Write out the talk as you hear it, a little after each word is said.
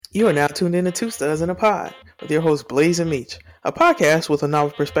You are now tuned in to Two Studs in a Pod with your host Blaze and Meech, a podcast with a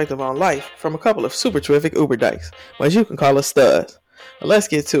novel perspective on life from a couple of super terrific Uber dykes, or as you can call us studs. But let's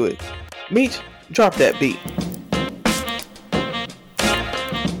get to it. Meech, drop that beat.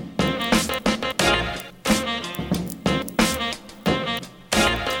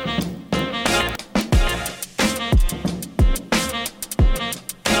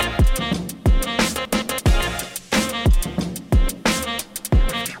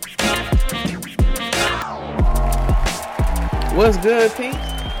 What's good, Pete?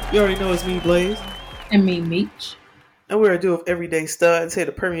 You already know it's me, Blaze. And me, Meech. And we're a duo of everyday studs here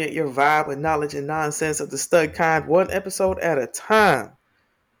to permeate your vibe with knowledge and nonsense of the stud kind, one episode at a time.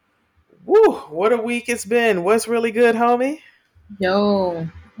 Woo, what a week it's been. What's really good, homie? Yo,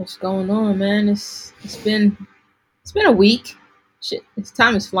 what's going on, man? It's been a week. Shit,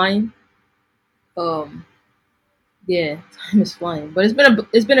 time is flying. Yeah, time is flying. But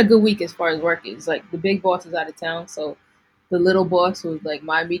it's been a good week as far as work is. Like the big boss is out of town, so the little boss, who's like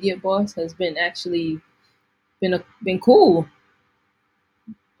my immediate boss, has been cool.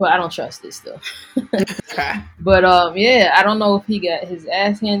 But I don't trust it still. But yeah, I don't know if he got his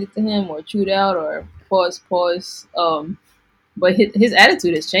ass handed to him or chewed out or pause. But his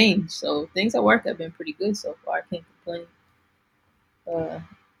attitude has changed, so things at work have been pretty good so far. I can't complain.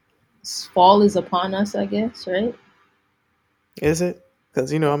 Fall is upon us, I guess, right? Is it?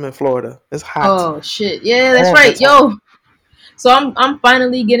 Because I'm in Florida. It's hot. Oh shit! Yeah, that's right, yo. So I'm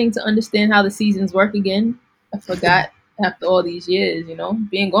finally getting to understand how the seasons work again. I forgot after all these years,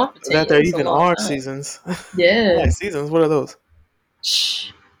 being gone for 10 years. That there even are seasons. Yeah. Like seasons. What are those?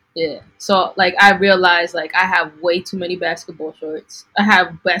 Yeah. So like I realized like I have way too many basketball shorts. I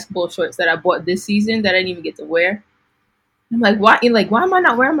have basketball shorts that I bought this season that I didn't even get to wear. I'm like, why? Why am I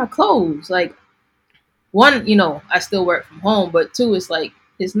not wearing my clothes? Like, one, I still work from home, but two, it's like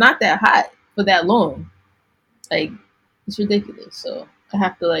it's not that hot for that long. Like, it's ridiculous. So I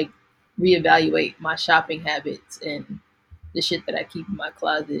have to like reevaluate my shopping habits and the shit that I keep in my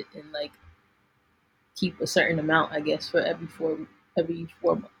closet and like keep a certain amount, I guess, for every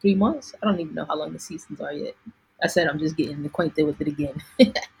 3 months. I don't even know how long the seasons are yet. I said I'm just getting acquainted with it again.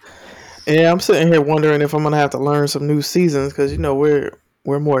 Yeah, I'm sitting here wondering if I'm gonna have to learn some new seasons because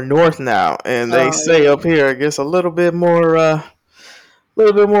we're more north now, and they say up here it gets a little bit more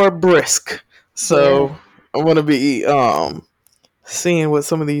brisk. So I'm gonna be seeing what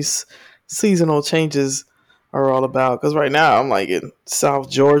some of these seasonal changes are all about. Because right now I'm like in South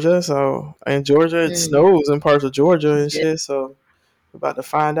Georgia, so in Georgia it snows in parts of Georgia and shit. So we're about to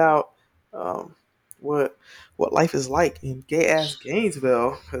find out what life is like in gay ass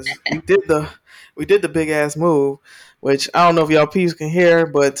Gainesville, because we did the big ass move, which I don't know if y'all peeps can hear,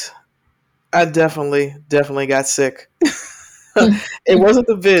 but I definitely got sick. It wasn't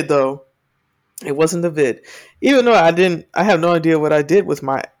the vid though. It wasn't the vid. Even though I have no idea what I did with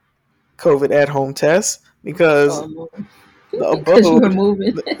my COVID at home test because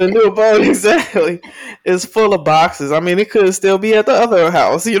the new abode exactly is full of boxes. I mean, it could still be at the other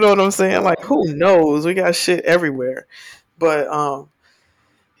house. You know what I'm saying? Like, who knows? We got shit everywhere. But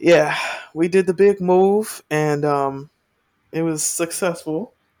yeah, we did the big move, and it was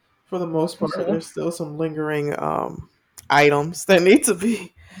successful for the most part. There's still some lingering items that need to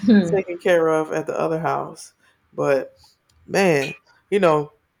be taken care of at the other house. But man,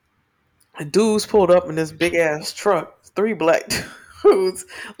 dudes pulled up in this big ass truck. 3 black dudes,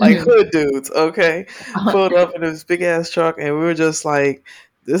 like hood dudes, okay, pulled up in this big ass truck, and we were just like,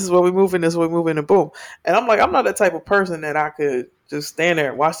 "This is where we moving. This is where we moving," and boom. And I'm like, I'm not the type of person that I could just stand there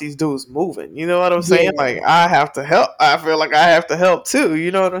and watch these dudes moving. You know what I'm saying? Yeah. Like, I have to help. I feel like I have to help too.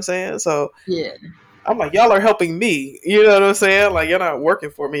 You know what I'm saying? So yeah. I'm like, y'all are helping me. You know what I'm saying? Like, you're not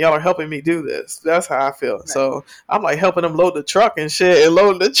working for me. Y'all are helping me do this. That's how I feel. Right. So I'm like helping them load the truck and shit, and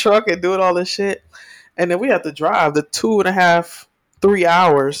loading the truck and doing all this shit. And then we have to drive the 2.5, 3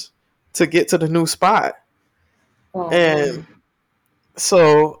 hours to get to the new spot. And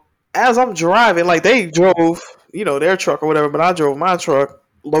so as I'm driving, like they drove, their truck or whatever, but I drove my truck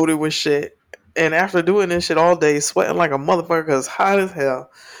loaded with shit. And after doing this shit all day, sweating like a motherfucker because hot as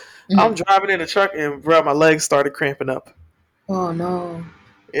hell, I'm driving in the truck and bro, my legs started cramping up. Oh no.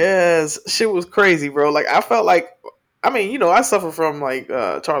 Yes, shit was crazy, bro. Like I felt like, I suffer from like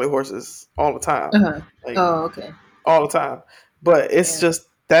Charlie horses all the time. Like, okay. All the time, but it's just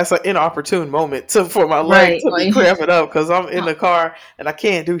that's an inopportune moment for my leg to be cramping up because I'm in the car and I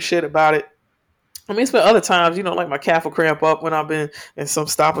can't do shit about it. I mean, it's been other times, like my calf will cramp up when I've been in some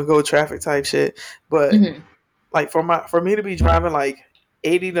stop and go traffic type shit. But like for me to be driving like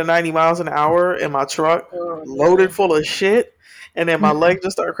 80 to 90 miles an hour in my truck, loaded full of shit, and then my leg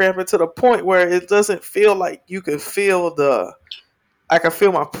just started cramping to the point where it doesn't feel like you can feel I can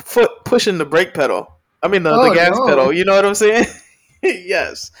feel my foot pushing the brake pedal. I mean the Oh gas pedal. no, You know what I'm saying?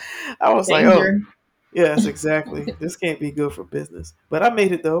 Yes. I was like, oh, danger. yes, exactly. This can't be good for business. But I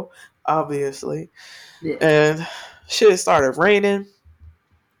made it though, obviously. Yeah. And shit started raining.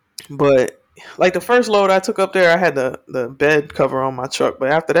 But like the first load I took up there, I had the bed cover on my truck.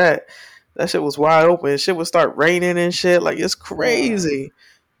 But after that, that shit was wide open. Shit would start raining and shit. Like it's crazy.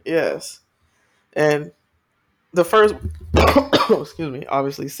 Yes. And the first excuse me,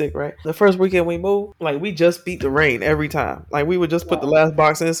 obviously sick, right? The first weekend we moved, like we just beat the rain every time. Like we would just put the last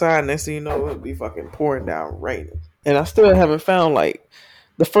box inside, and next thing you know, it would be fucking pouring down raining. And I still haven't found like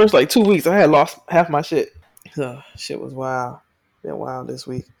the first like 2 weeks I had lost half my shit. So shit was wild. Been wild this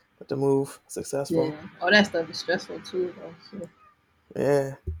week. But the move successful. Yeah. All that stuff is stressful too, though. So.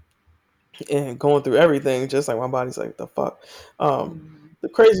 Yeah. And going through everything, just like my body's like, the fuck. The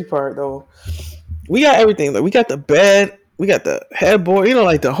crazy part though, we got everything. Like we got the bed, we got the headboard, you know,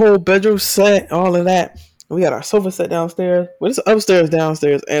 like the whole bedroom set, all of that. We got our sofa set downstairs. Well, it's upstairs,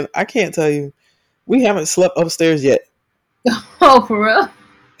 downstairs, and I can't tell you, we haven't slept upstairs yet. Oh, for real?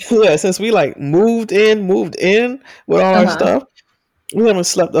 Yeah, since we like moved in with all our stuff, we haven't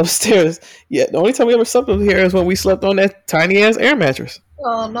slept upstairs yet. The only time we ever slept up here is when we slept on that tiny ass air mattress.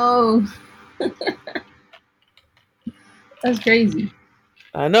 Oh no, that's crazy.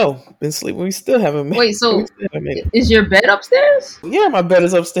 I know. Been sleeping. We still haven't made. Wait, so is your bed upstairs? Yeah, my bed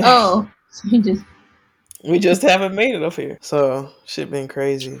is upstairs. Oh, so we just haven't made it up here. So shit been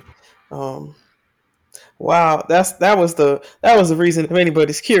crazy. Wow, that was the reason. If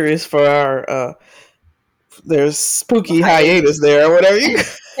anybody's curious for our there's spooky hiatus there, or whatever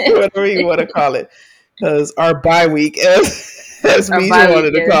you want to call it, because our bye week, as me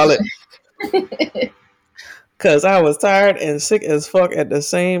wanted to call it. Because I was tired and sick as fuck at the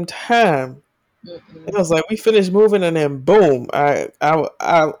same time. It was like we finished moving and then boom, I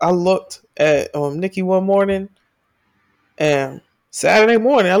looked at Nikki one morning, and Saturday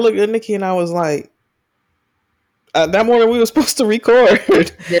morning I looked at Nikki and I was like, that morning we were supposed to record,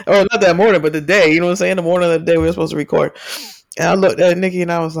 or not that morning, but the day, you know what I'm saying? The morning of the day we were supposed to record, and I looked at Nikki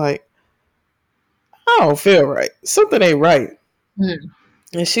and I was like, I don't feel right. Something ain't right.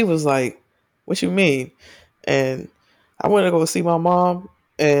 And she was like, what you mean? And I went to go see my mom,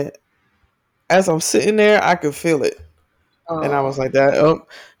 and as I'm sitting there, I could feel it. And I was like, "That,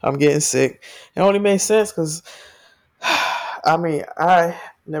 I'm getting sick." It only made sense because, I mean, I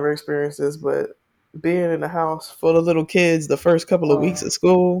never experienced this, but being in the house full of little kids the first couple of weeks of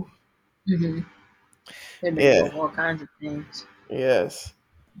school, they make all kinds of things. Yes,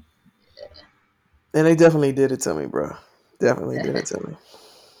 and they definitely did it to me, bro. Definitely did it to me.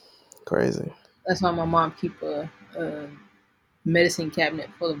 Crazy. That's why my mom keep a medicine cabinet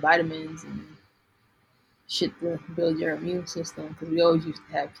full of vitamins and shit to build your immune system, because we always used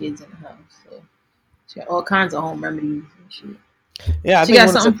to have kids in the house. So she got all kinds of home remedies and shit. Yeah, she got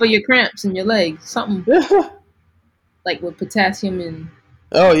something for your cramps in your legs. Something like with potassium and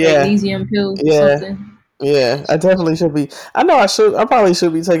magnesium pills or something. Yeah, I definitely should be. I know I should. I probably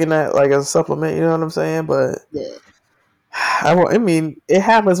should be taking that like as a supplement. You know what I'm saying? But I mean, it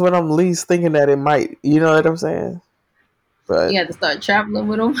happens when I'm least thinking that it might. You know what I'm saying? But you have to start traveling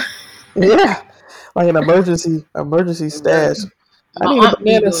with them. Yeah, like an emergency stash. I need a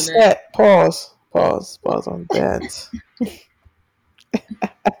banana stat. Pause on that.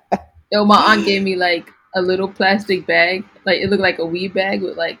 Yo, my aunt gave me like a little plastic bag. Like it looked like a weed bag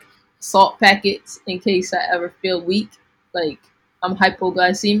with like salt packets in case I ever feel weak. Like I'm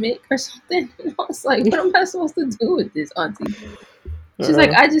hypoglycemic or something. And I was like, what am I supposed to do with this, auntie? She's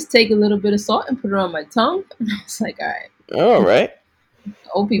like, I just take a little bit of salt and put it on my tongue. And I was like, all right.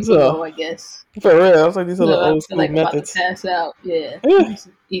 Old people know, I guess. For real, I was like, these are the old school methods. About to pass out. Yeah.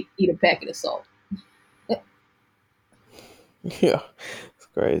 Eat a packet of salt. Yeah, it's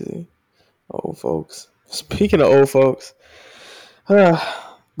crazy. Old folks. Speaking of old folks, the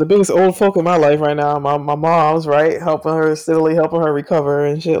biggest old folk in my life right now, my mom's right, steadily helping her recover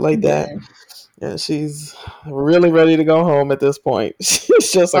and shit like that. And she's really ready to go home at this point.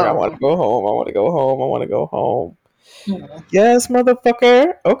 She's just like, I want to go home. I want to go home. I want to go home. Yes,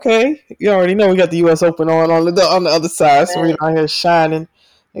 motherfucker. Okay, you already know we got the U.S. Open on the other side, so we're out here shining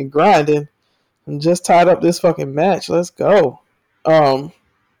and grinding, and just tied up this fucking match. Let's go. So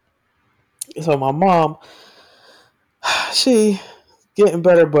my mom, she getting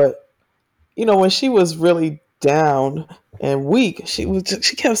better, but you know when she was really down and weak, she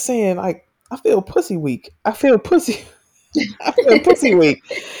kept saying like, I feel pussy weak. I feel pussy. I feel pussy weak,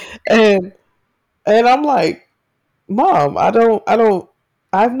 and I'm like, Mom,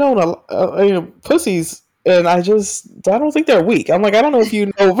 I've known pussies, and I don't think they're weak. I'm like, I don't know if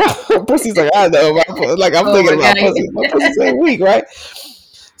you know about pussies like I know about. Like, I'm Oh thinking my about god. pussies. My pussies ain't weak, right?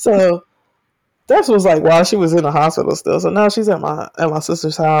 So that was like while she was in the hospital still. So now she's at my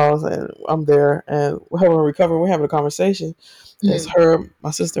sister's house, and I'm there, and we're helping her recover. We're having a conversation. It's her,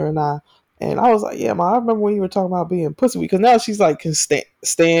 my sister, and I. And I was like, yeah, Ma, I remember when you were talking about being pussy weak. Because now she's like can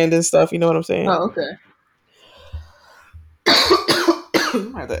stand and stuff. You know what I'm saying? Oh, okay.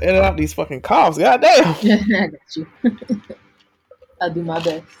 I have to edit out these fucking coughs. Goddamn. I got you. I'll do my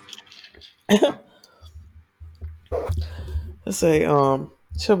best. Let's say,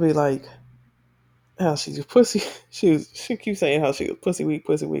 she'll be like, how she's pussy. She keeps saying how she was pussy weak,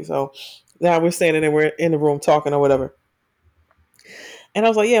 pussy weak. So now we're standing there, we're in the room talking or whatever. And I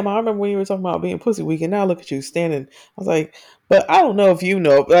was like, yeah, Ma, I remember when you were talking about being pussy weak, and now look at you standing. I was like, but I don't know if you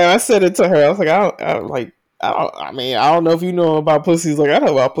know. I said it to her. I was like, I don't know if you know about pussies. Like, I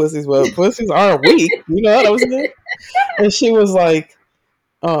know about pussies, but pussies aren't weak. You know what I was saying? And she was like,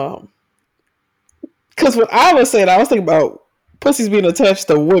 because when I was saying, I was thinking about pussies being attached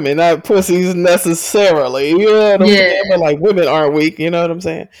to women, not pussies necessarily. You know what I'm saying? But like, women aren't weak. You know what I'm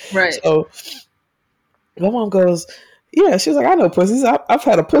saying? Right. So my mom goes, yeah. She's like, I know pussies. I've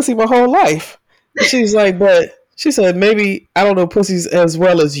had a pussy my whole life. And she's like, but she said, maybe I don't know pussies as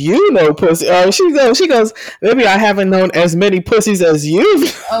well as you know pussy. Or she goes, maybe I haven't known as many pussies as you.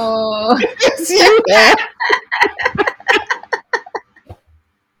 Oh. As you have.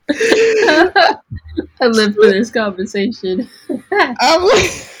 I live for this conversation. I'm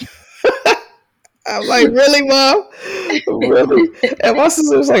like, really, Mom? Really? And my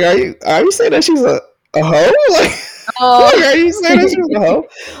sister was like, are you saying that she's a hoe? Like, are you saying that she's a hoe?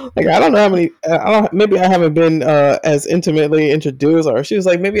 Like, I don't know how many. Maybe I haven't been as intimately introduced, or she was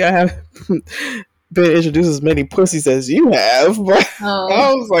like, maybe I haven't been introduced as many pussies as you have. But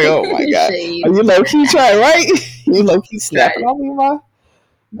I was like, oh my god, are you low key trying, right? You low key snapping on me, Mom?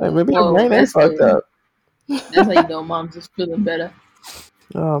 Like, maybe your brain ain't fucked up. That's how you know Mom's just feeling better.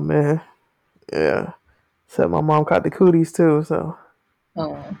 Oh man, yeah. Except my mom caught the cooties too, so.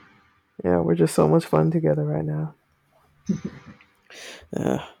 Oh. Yeah, we're just so much fun together right now.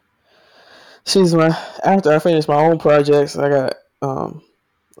 Yeah. After I finish my own projects, I got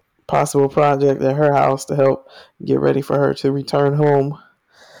possible project at her house to help get ready for her to return home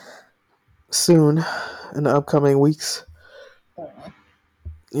soon in the upcoming weeks.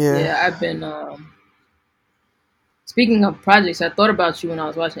 Yeah, I've been speaking of projects, I thought about you when I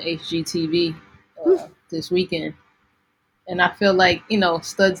was watching HGTV this weekend. And I feel like,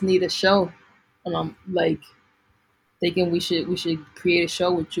 studs need a show. And I'm like thinking we should create a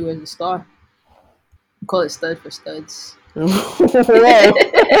show with you as a star. Call it Stud for Studs. Whoa.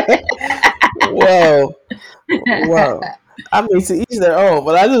 Whoa. I mean, to each their own,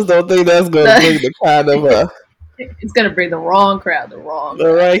 but I just don't think that's going to bring the kind of it's going to bring the wrong crowd, the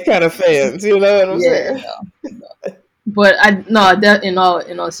right kind of fans. You know what I'm saying? No. But in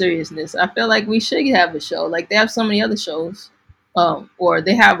all seriousness, I feel like we should have a show. Like they have so many other shows, or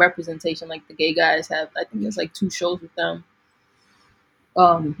they have representation. Like the gay guys have. I think there's like 2 shows with them.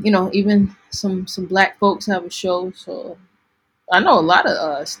 Even some black folks have a show. So I know a lot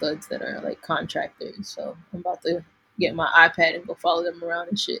of studs that are like contractors. So I'm about to get my iPad and go follow them around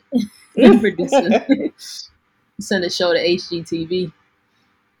and shit. Send a show to HGTV.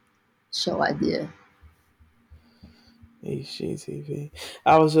 Show idea. HGTV.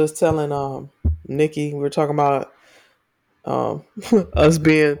 I was just telling Nikki, we were talking about us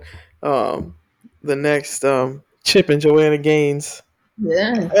being the next Chip and Joanna Gaines.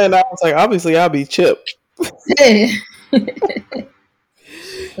 Yeah. And I was like, obviously I'll be Chip. Hey.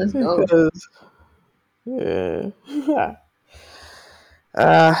 Let's go. Yeah.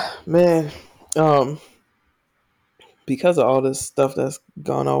 Man. Because of all this stuff that's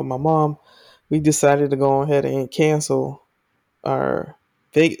going on with my mom, we decided to go ahead and cancel our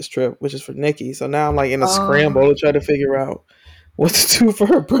Vegas trip, which is for Nikki. So now I'm like in a scramble to try to figure out what to do for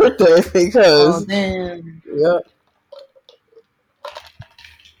her birthday because that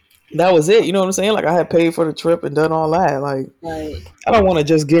was it. You know what I'm saying? Like I had paid for the trip and done all that. Like I don't want to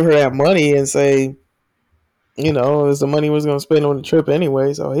just give her that money and say, it was the money we was going to spend on the trip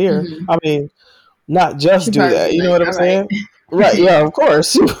anyway. So here, I mean, not just do that. You know what I'm saying? Right? Yeah, of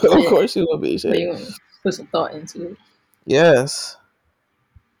course. Of course, she will be. Shit. You want to put some thought into it. Yes.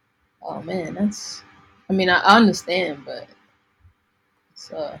 Oh man, I understand, but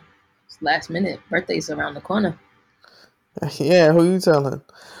it's last minute. Birthday's around the corner. Yeah, who you telling?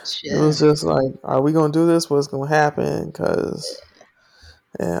 Shit. It was just like, are we gonna do this? What's gonna happen? Because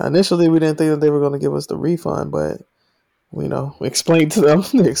initially we didn't think that they were gonna give us the refund, but explained to them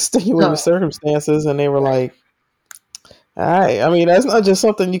the extenuating So, circumstances, and they were right. like, "All right, I mean, that's not just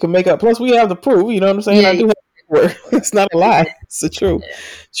something you can make up. Plus, we have the proof. You know what I'm saying? Yeah, I yeah, do have the proof. It's not a lie. yeah, It's the truth. yeah.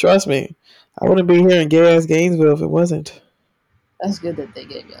 Trust me. I wouldn't be here in gay ass Gainesville if it wasn't. That's good that they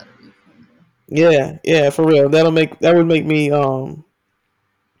gave you out of refund. Yeah, yeah, for real. That would make me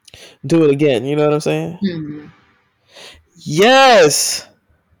do it again. You know what I'm saying? Hmm. Yes.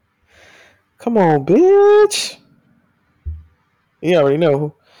 Come on, bitch. You already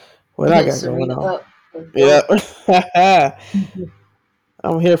know what I got going Serena on. up. Let's Yeah. go.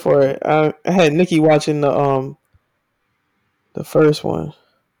 I'm here for it. I had Nikki watching the first one,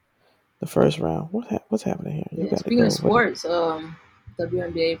 the first round. What's happening here? You Yeah. got to Speaking of go. What? sports,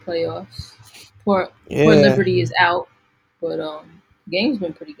 WNBA playoffs. Poor Yeah, Liberty is out, but game's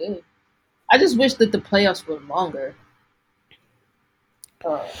been pretty good. I just wish that the playoffs were longer.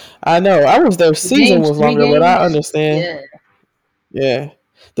 Uh, I know. I wish their the season games, was three longer, but I games. understand. Yeah. Yeah,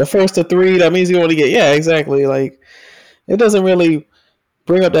 the first to three. That means you only get. Yeah, exactly. Like it doesn't really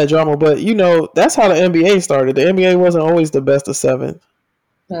bring up that drama, but that's how the NBA started. The NBA wasn't always the best of seven.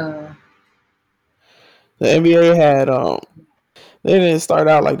 Uh, The NBA had they didn't start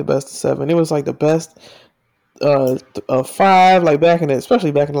out like the best of seven. It was like the best of five, like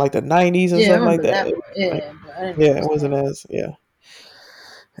especially back in like the '90s and yeah, I stuff like remember that. that It part. was like, Yeah, but I didn't know yeah, it it was wasn't long. as yeah.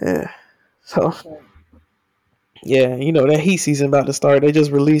 So But, yeah, that Heat season about to start. They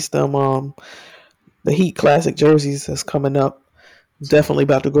just released them the Heat classic jerseys that's coming up. Definitely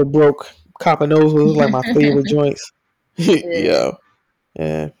about to go broke. Copping those was like my favorite joints. yeah. Yeah,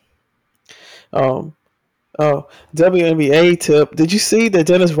 yeah. Um, Oh, WNBA tip. Did you see that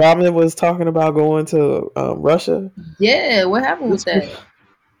Dennis Rodman was talking about going to Russia? Yeah, what happened with that?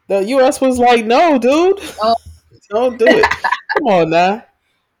 The U.S. was like, no, dude, Oh, don't do it. Come on now.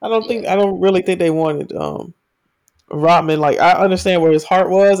 yeah. I don't really think they wanted Rodman. Like, I understand where his heart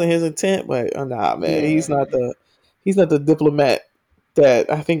was and his intent, but nah, man, Yeah. he's not the diplomat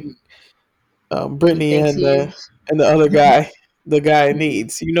that I think He Brittany thinks and he the is. other guy, the guy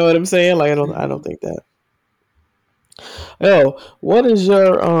needs. You know what I'm saying? Like, I don't think that. Oh, what is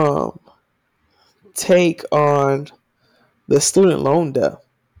your take on the student loan debt?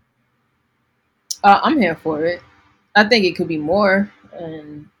 I'm here for it. I think it could be more,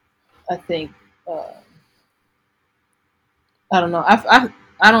 and I think uh, I don't know.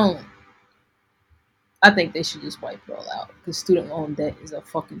 I don't. I think they should just wipe it all out because student loan debt is a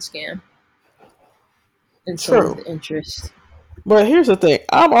fucking scam, and so is True. the interest. But here's the thing.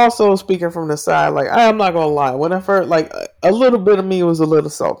 I'm also speaking from the side. Like, I'm not going to lie. When I first, like, a little bit of me was a little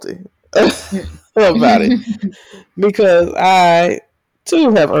salty about it. Because I,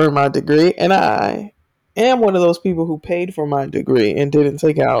 too, have earned my degree. And I am one of those people who paid for my degree and didn't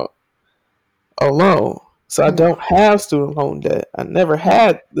take out a loan. So I don't have student loan debt. I never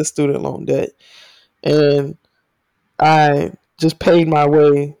had the student loan debt. And I just paid my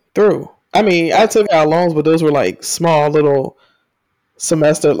way through. I mean, I Right, took out loans, but those were like small little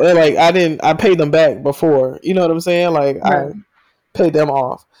semester. Like I paid them back before. You know what I'm saying? Like right, I paid them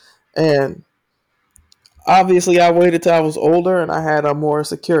off, and obviously I waited till I was older and I had a more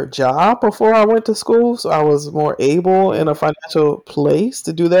secure job before I went to school, so I was more able in a financial place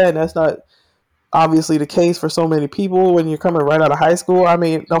to do that. And that's not obviously the case for so many people when you're coming right out of high school. I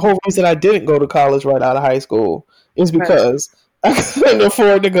mean, the whole reason I didn't go to college right out of high school is right. because I couldn't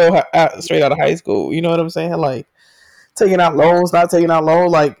afford to go straight out of high school. You know what I'm saying? Like taking out loans, not taking out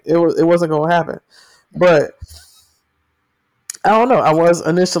loans, like it wasn't going to happen. But I don't know. I was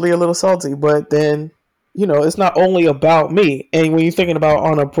initially a little salty, but then it's not only about me. And when you're thinking about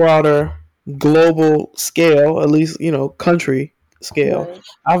on a broader global scale, at least country scale, Right.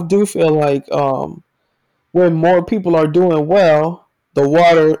 I do feel like when more people are doing well, the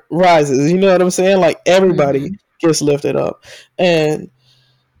water rises. You know what I'm saying? Like everybody Mm-hmm. gets lifted up, and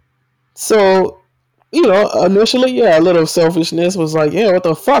so initially, yeah, a little selfishness was like, yeah, what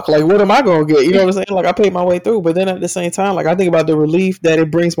the fuck? Like, what am I gonna get? You know what I'm saying? Like, I paid my way through, but then at the same time, like, I think about the relief that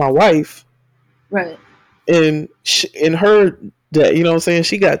it brings my wife Right. in her debt. You know what I'm saying?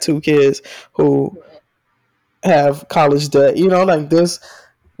 She got two kids who Right. have college debt. Like this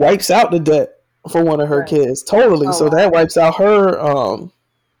wipes out the debt for one of her Right. kids totally. Oh So wow. that wipes out her,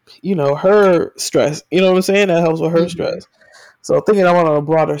 her stress. You know what I'm saying? That helps with her Mm-hmm. stress. So thinking I'm on a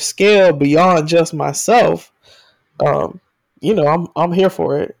broader scale beyond just myself, um, I'm here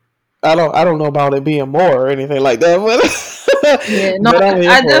for it. I don't know about it being more or anything like that, Yeah, but no, but I'm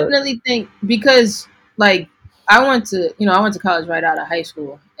here I for it. definitely think because like I went to college right out of high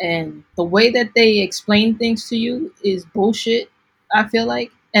school, and the way that they explain things to you is bullshit. I feel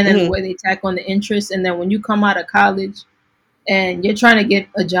like, and then the Hmm. way they tack on the interest, and then when you come out of college, and you're trying to get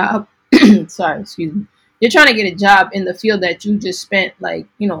a job. Sorry, excuse me. You're trying to get a job in the field that you just spent like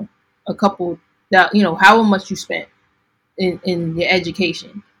a couple that however much you spent in your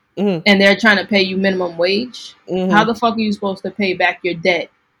education, Mm-hmm. and they're trying to pay you minimum wage. How Mm-hmm. the fuck are you supposed to pay back your debt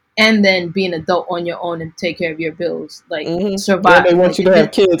and then be an adult on your own and take care of your bills, like Mm-hmm. And they survive? want Like you to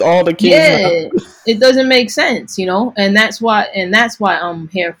have kids, all the kids now. yeah, it doesn't make sense, and that's why I'm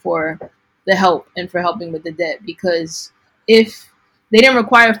here for the help and for helping with the debt, because if they didn't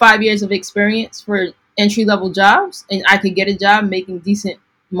require 5 years of experience for entry level jobs and I could get a job making decent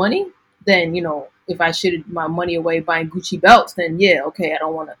money, then if I shitted my money away buying Gucci belts, then yeah, okay, I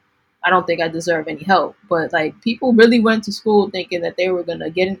don't think I deserve any help. But like people really went to school thinking that they were gonna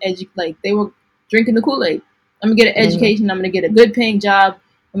get like they were drinking the Kool-Aid. I'm gonna get an Mm-hmm. education, I'm gonna get a good paying job,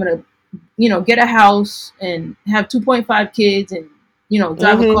 I'm gonna get a house and have 2.5 kids and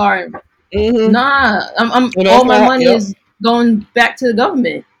drive a Mm-hmm. car. And Mm-hmm. nah, I'm And that's all my not. money Yep. is going back to the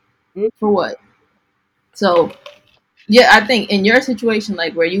government for what? So yeah, I think in your situation,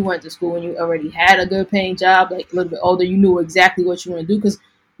 like where you went to school and you already had a good paying job, like a little bit older, you knew exactly what you want to do. Because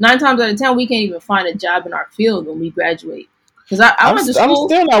 9 times out of 10, we can't even find a job in our field when we graduate. Because I went to I'm school,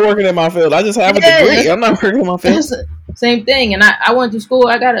 still not working in my field. I just have a yeah, degree. I'm not working in my field. that's the same thing. And I went to school,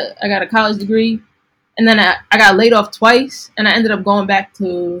 I got a college degree, and then I got laid off twice, and I ended up going back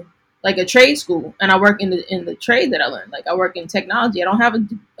to like a trade school, and I work in the trade that I learned. Like I work in technology. I don't have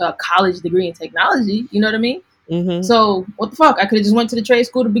a college degree in technology. You know what I mean? Mm-hmm. So what the fuck? I could have just went to the trade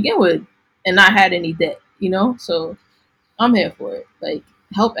school to begin with, and not had any debt. So I'm here for it. Like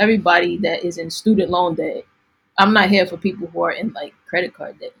help everybody that is in student loan debt. I'm not here for people who are in like credit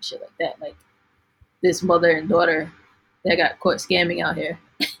card debt and shit like that. Like this mother and daughter that got caught scamming out here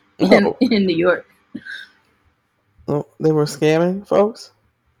in, Oh. in New York. Oh, they were scamming folks.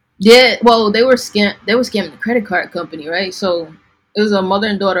 Yeah, well, they were scamming the credit card company, right? So it was a mother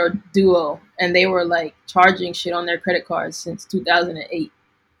and daughter duo, and they were like charging shit on their credit cards since 2008,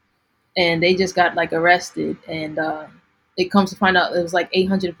 and they just got like arrested, and it comes to find out it was like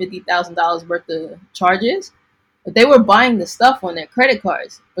 $850,000 worth of charges, but they were buying the stuff on their credit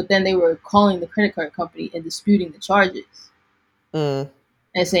cards, but then they were calling the credit card company and disputing the charges Mm.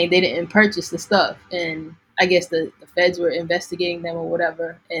 and saying they didn't purchase the stuff. And I guess the feds were investigating them or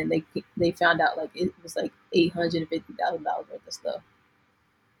whatever, and they found out like it was like $850,000 worth of stuff.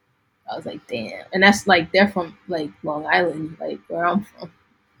 I was like, damn, and that's like they're from like Long Island, like where I'm from.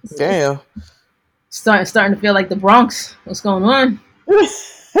 It's Damn. starting to feel like the Bronx. What's going on?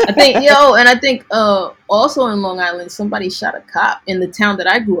 I think also in Long Island, somebody shot a cop in the town that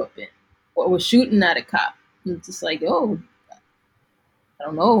I grew up in, or was shooting at a cop. And it's just like, oh, I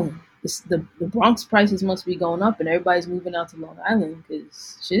don't know. The Bronx prices must be going up, and everybody's moving out to Long Island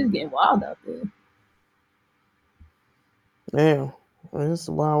because shit is getting wild out there. Damn. It's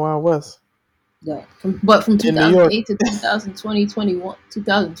the Wild Wild West Yeah, but from in New York. 2008 to 2020,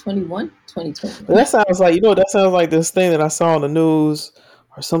 2021, 2021. That sounds like that sounds like this thing that I saw on the news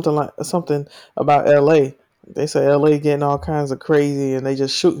or something about LA. They say LA getting all kinds of crazy and they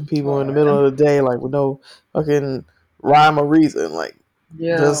just shooting people in the middle of the day like with no fucking rhyme or reason. Like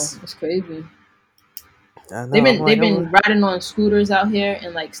Yeah, just it's crazy. I know. They've I'm been like they've been riding on scooters out here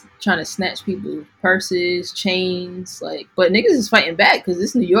and like trying to snatch people's purses, chains, like. But niggas is fighting back because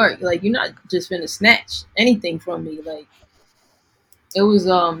it's New York. Like you're not just gonna snatch anything from me. Like it was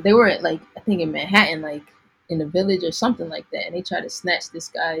they were at like I think in Manhattan, like in a village or something like that, and they tried to snatch this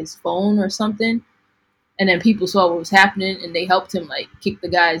guy's phone or something, and then people saw what was happening and they helped him like kick the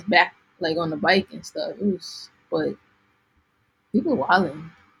guy's back like on the bike and stuff. It was, but people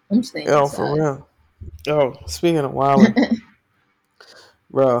wilding. I'm staying oh for inside. real. Oh, speaking of wilding,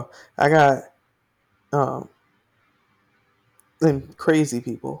 bro, I got um them crazy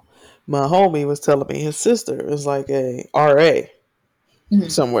people. My homie was telling me his sister is like a RA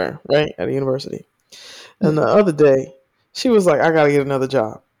Mhm. somewhere, right, at a university. And Mhm. the other day, she was like, "I gotta get another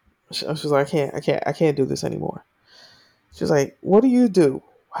job." She was like, I can't do this anymore." She's like, "What do you do?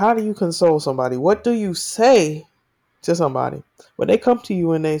 How do you console somebody? What do you say to somebody when they come to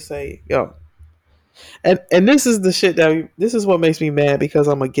you and they say, yo?" And this is the shit this is what makes me mad because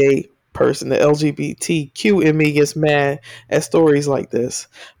I'm a gay person. The LGBTQ in me gets mad at stories like this,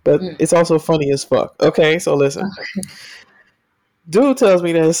 but Mhm. it's also funny as fuck. Okay, so listen. Dude tells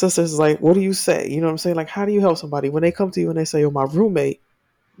me that his sister's like, "What do you say?" You know what I'm saying? Like, how do you help somebody when they come to you and they say, "Oh, my roommate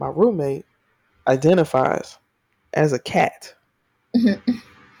identifies as a cat."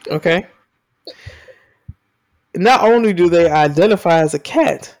 Okay. Not only do they identify as a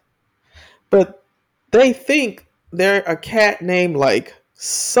cat, but they think they're a cat named like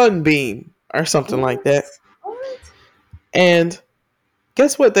Sunbeam or something like that. What? And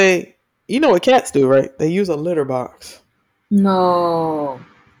guess what you know what cats do, right? They use a litter box. No.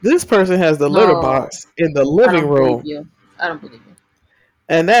 This person has the litter No. box in the I living don't believe room. you. I don't believe you.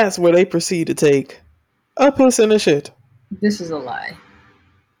 And that's where they proceed to take a piss and a shit This is a lie.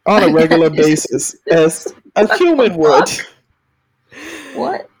 on a regular basis as a what human would.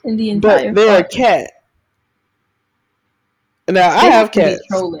 What in the But entire they're a fuck? cat. Now, I They have have to be cats.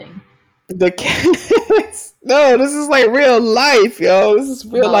 trolling. The cats. No, this is like real life, yo. This is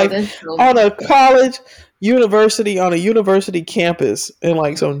real life on a college, university, on a university campus in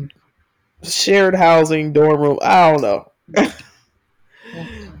like some shared housing dorm room. I don't know.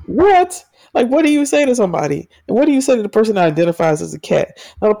 What? Like, what do you say to somebody? And what do you say to the person that identifies as a cat?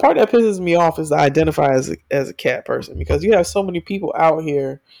 Now, the part that pisses me off is to identify as a cat person, because you have so many people out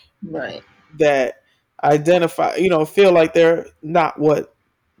here, right, that identify, feel like they're not what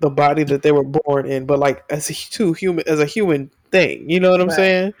the body that they were born in, but like as a human thing. You know what I'm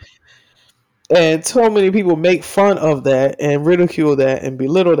saying? And so many people make fun of that and ridicule that and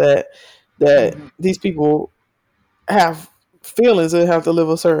belittle that these people have feelings and have to live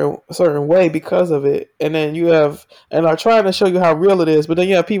a certain way because of it. And then you have, and are trying to show you how real it is, but then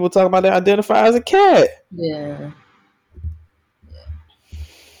you have people talking about they identify as a cat. Yeah.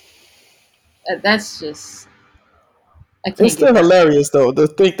 That's just, I can't. It's still hilarious though to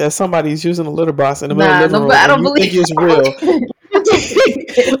think that somebody's using a litter box in the middle of the living room, but I don't and you think it's real.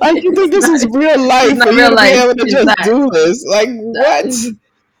 Like, you think this is real life for you to be able to just do this? Like, what?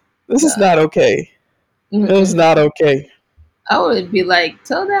 This is not okay. This is not okay. I would be like,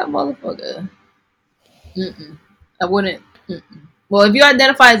 tell that motherfucker. I wouldn't. Well, if you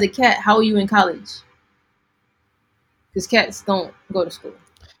identify as a cat, how are you in college? Because cats don't go to school.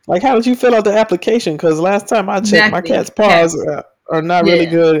 Like, how did you fill out the application? Because last time I checked, my cat's paws are not really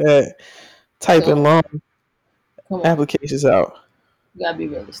good at typing long applications out. You gotta be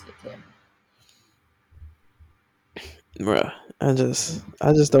realistic here. Bruh, I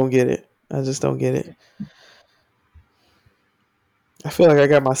just don't get it. I just don't get it. I feel like I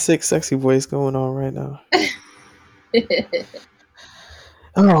got my sick, sexy voice going on right now.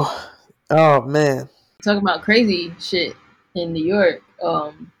 Oh man. Talking about crazy shit in New York.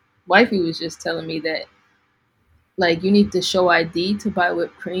 Wifey was just telling me that, like, you need to show ID to buy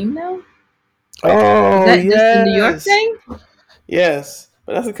whipped cream now. Oh, is that just a New York thing? Yes,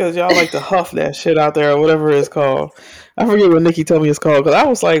 but that's because y'all like to huff that shit out there, or whatever it's called. I forget what Nikki told me it's called, because I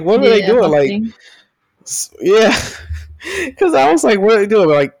was like, what are they doing? Huffing. Like, yeah, because I was like, what are they doing?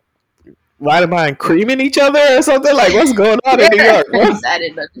 Like, why am I creaming each other or something? Like, what's going on in New York? I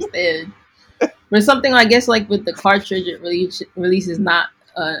didn't understand. But something, I guess, like with the cartridge, it releases not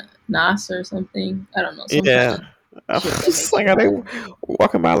NOS or something. I don't know. Yeah. It's like, are they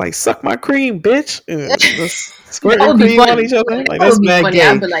walking by like, suck my cream, bitch? And just squirting cream on each other? Like, that's mad gay.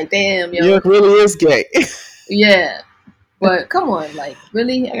 I'd be like, damn, yo. It really is gay. Yeah. But come on, like,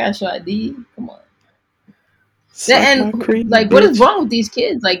 really? I gotta show ID? Come on. And cream, like, bitch. What is wrong with these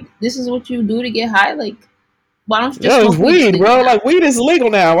kids? Like, this is what you do to get high? Like, why don't you just smoke weed, bro? Like, weed is legal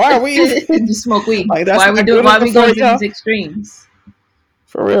now. Why are we just smoke weed? Like, why are we going to these extremes?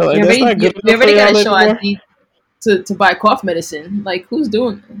 For real, like, we already got to show ID to buy cough medicine. Like, who's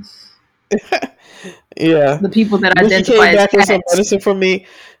doing this? Yeah, the people that identify as cats. With some medicine for me.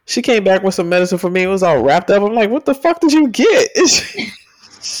 She came back with some medicine for me. It was all wrapped up. I'm like, what the fuck did you get?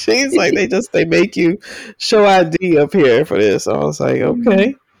 She's like, they make you show ID up here for this. So I was like,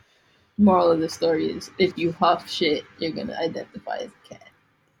 okay. Moral of the story is, if you huff shit, you're gonna identify as a cat.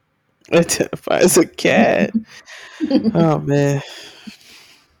 Identify as a cat. Oh man.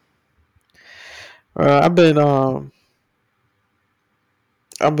 I've been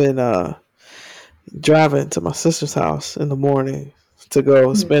driving to my sister's house in the morning to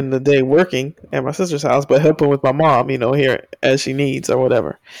go spend the day working at my sister's house, but helping with my mom, here as she needs or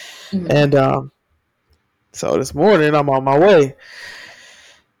whatever. And so this morning I'm on my way,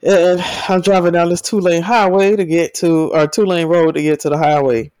 and I'm driving down this 2-lane highway to get to, or 2-lane road to get to the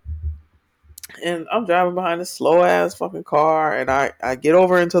highway. And I'm driving behind this slow ass fucking car, and I get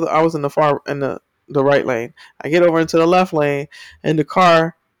over into I was in the right lane. I get over into the left lane, and the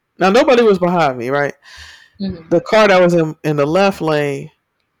car, now nobody was behind me, right? The car that was in the left lane,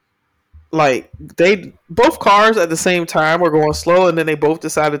 like, both cars at the same time were going slow, and then they both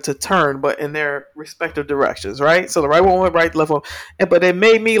decided to turn, but in their respective directions, right? So the right one went right, the left one, but it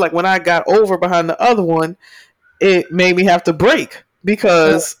made me, like, when I got over behind the other one, it made me have to brake,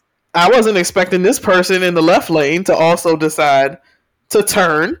 because I wasn't expecting this person in the left lane to also decide to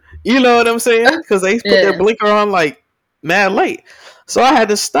turn. You know what I'm saying? Because they put their blinker on like mad late. So I had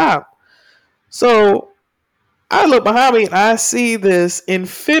to stop. So I look behind me and I see this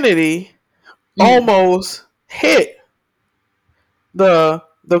Infinity almost hit the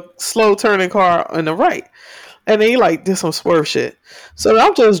slow turning car on the right. And then he like did some swerve shit. So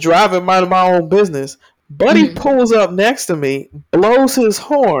I'm just driving, minding my own business. Buddy pulls up next to me, blows his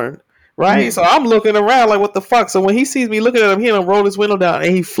horn, right? So I'm looking around like, what the fuck? So when he sees me looking at him, he done roll his window down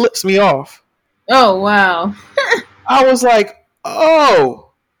and he flips me off. Oh, wow. I was like,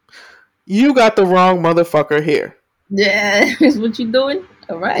 oh, you got the wrong motherfucker here. Yeah, is what you doing?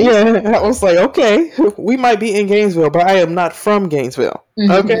 All right. Yeah, I was like, okay, we might be in Gainesville, but I am not from Gainesville.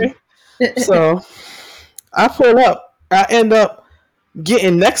 Okay? So I pull up. I end up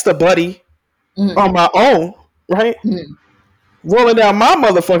getting next to Buddy on my own, right? Rolling down my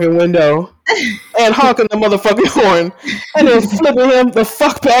motherfucking window and honking the motherfucking horn and then flipping him the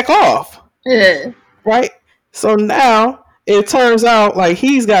fuck back off. Yeah. Right? So now it turns out like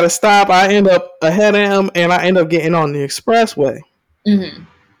he's got to stop. I end up ahead of him and I end up getting on the expressway.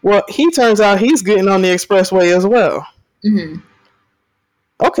 Well, he turns out he's getting on the expressway as well.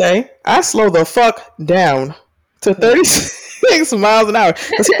 Okay, I slow the fuck down to 36 miles an hour.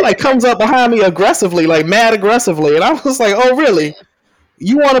 Because he like comes up behind me aggressively, like mad aggressively. And I was like, oh, really?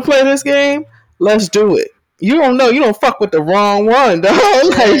 You want to play this game? Let's do it. You don't know. You don't fuck with the wrong one, dog.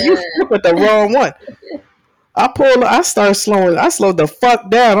 Like, you fuck with the wrong one. I start slowing. I slowed the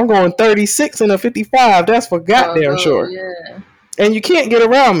fuck down. I'm going 36 and a 55. That's for goddamn sure. Yeah. And you can't get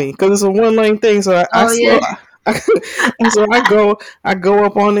around me because it's a one lane thing. So I slow. And so I go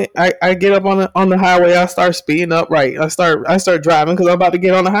up on it. I get up on the highway. I start speeding up. Right. I start driving because I'm about to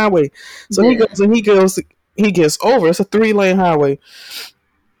get on the highway. So he gets over. It's a 3-lane highway.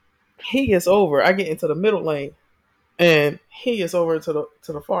 He gets over. I get into the middle lane, and he gets over to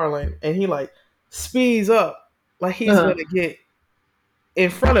the far lane, and he like speeds up like he's gonna get in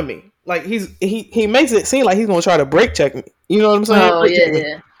front of me. Like he makes it seem like he's gonna try to brake check me. You know what I'm saying? Oh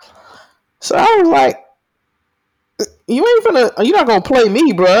yeah. So I was like, you're not gonna play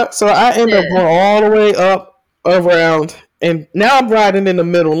me, bruh. So I end up going all the way up around, and now I'm riding in the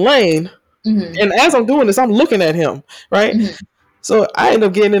middle lane. And as I'm doing this, I'm looking at him, right? So I end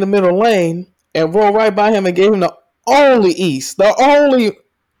up getting in the middle lane and roll right by him and gave him the only east, the only.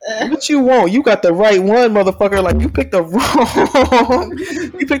 What you want? You got the right one, motherfucker. Like you picked the wrong.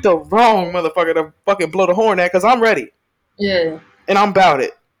 You picked the wrong motherfucker to fucking blow the horn at because I'm ready. Yeah. And I'm about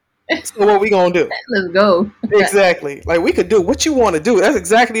it. So what we gonna do? Let's go. Exactly. Like we could do what you want to do. That's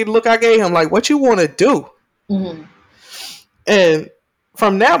exactly the look I gave him. Like what you want to do. And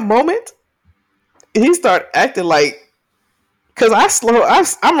from that moment, he started acting like, because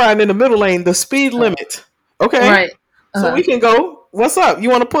I'm riding in the middle lane, the speed limit. Okay. Right. So we can go. What's up? You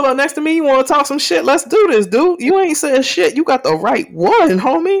want to pull up next to me? You want to talk some shit? Let's do this, dude. You ain't saying shit. You got the right one,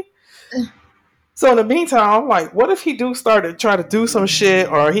 homie. So in the meantime, I'm like, what if he start to try to do some shit,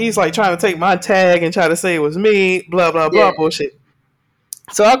 or he's like trying to take my tag and try to say it was me, blah, blah, blah, bullshit.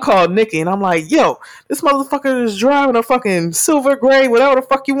 So I called Nikki and I'm like, yo, this motherfucker is driving a fucking silver gray, whatever the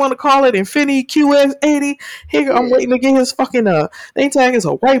fuck you want to call it, Infiniti QX80. Here, I'm waiting to get his fucking name tag is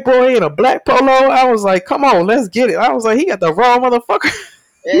a white boy in a black polo. I was like, come on, let's get it. I was like, he got the wrong motherfucker.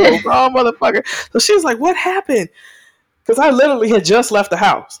 The wrong motherfucker. So she was like, what happened? Because I literally had just left the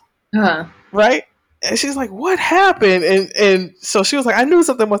house. Right? And she's like, what happened? And so she was like, I knew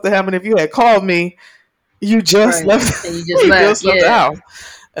something must have happened if you had called me. You just left. And you just left the house.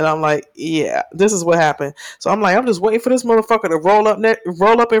 And I'm like, yeah, this is what happened. So I'm like, I'm just waiting for this motherfucker to roll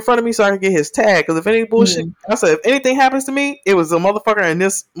up in front of me so I can get his tag. Because if any bullshit, I said, if anything happens to me, it was the motherfucker in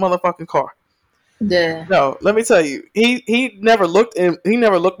this motherfucking car. Yeah. No, let me tell you, he never looked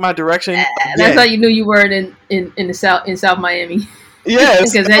my direction. That's how you knew you weren't in South Miami.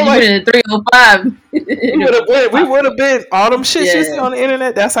 Yes, because had you been in 305, we would have been all them shit you see on the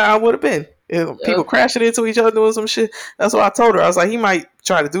internet. That's how I would have been. People crashing into each other doing some shit. That's what I told her. I was like, he might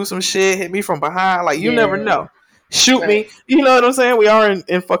try to do some shit, hit me from behind. Like, you never know. Shoot me. You know what I'm saying? We are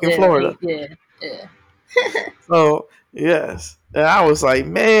in fucking Florida. Yeah. So, yes. And I was like,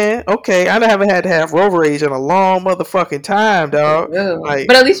 man, okay. I haven't had to have road rage in a long motherfucking time, dog. Like,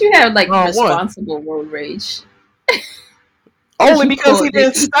 but at least you have, like, responsible road rage. Only because he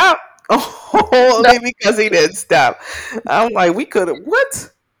didn't stop. Only because he didn't stop. I'm like, we could have,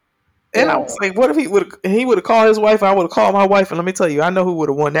 what? And I was like, what if he would have called his wife? I would have called my wife. And let me tell you, I know who would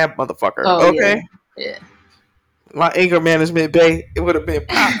have won that motherfucker. Oh, okay? Yeah. My anger management bay, it would have been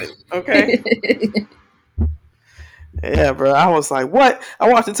popping. Okay? Yeah, bro. I was like, what? I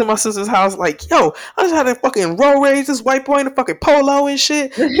walked into my sister's house like, yo, I just had a fucking road rage. This white boy in a fucking polo and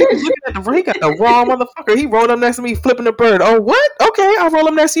shit. He was looking at he got the wrong motherfucker. He rolled up next to me flipping the bird. Oh, what? Okay, I'll roll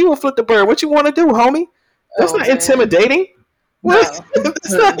up next to you and flip the bird. What you want to do, homie? That's Oh not man, intimidating. What? no.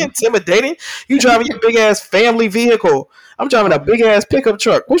 That's not intimidating. You driving your big ass family vehicle. I'm driving a Oh big ass pickup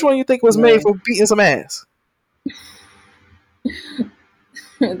truck. Which one you think was made man, for beating some ass?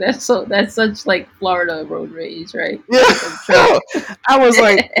 that's such like Florida road rage, right? Yeah. Pickup truck. I was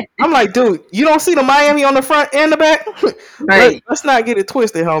like, I'm like, dude, you don't see the Miami on the front and the back? Right. Let's not get it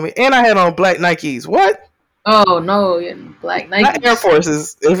twisted, homie. And I had on black Nikes. What? Oh no, yeah, black Not Air Nikes.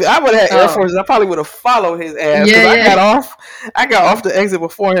 Forces. If I would have had Air Oh Forces, I probably would have followed his ass because yeah, yeah. I got off the exit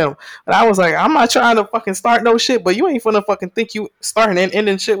before him. But I was like, I'm not trying to fucking start no shit, but you ain't finna fucking think you starting and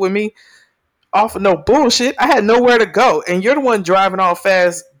ending shit with me off of no bullshit. I had nowhere to go, and you're the one driving all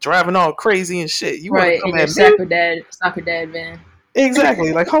fast, driving all crazy and shit. You want to Right, come in your at me? soccer dad van.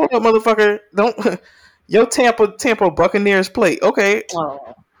 Exactly. Like, hold up, motherfucker. Don't your Tampa Buccaneers plate. Okay,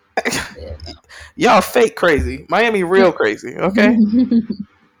 Oh yeah, y'all fake crazy. Miami real crazy. Okay. no.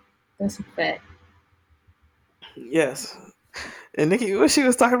 That's a fact. Yes. And Nikki, when she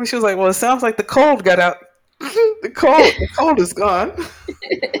was talking to me, she was like, "Well, it sounds like the cold got out. The cold is gone."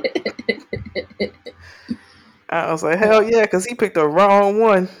 I was like, "Hell yeah," because he picked the wrong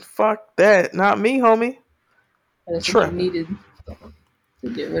one. Fuck that, not me, homie. That's what you Tripping. needed to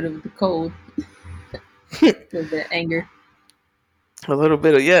get rid of the cold, with the anger. A little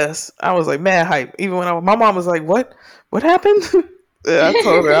bit of yes. I was like mad hype. Even when my mom was like, "What? What happened?" Yeah, I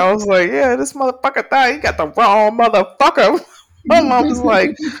told her. I was like, "Yeah, this motherfucker thought he got the wrong motherfucker." My mom was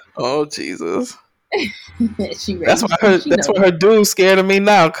like, "Oh Jesus." She raised. She That's knows. why her dude's scared of me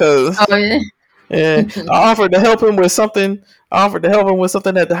now, cause Oh yeah. yeah, I offered to help him with something. I offered to help him with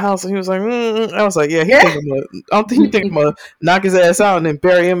something at the house, and he was like, I was like, yeah, he think I don't think he think I'm gonna knock his ass out and then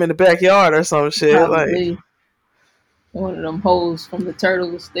bury him in the backyard or some shit. Like, Probably one of them holes from the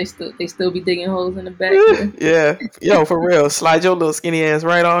turtles. They still be digging holes in the back there. yeah, yo, for real, slide your little skinny ass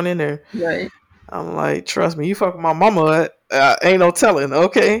right on in there. Right. I'm like, trust me, you fuck with my mama, ain't no telling,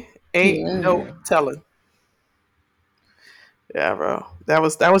 okay? Ain't no Yeah. telling. Yeah, bro, that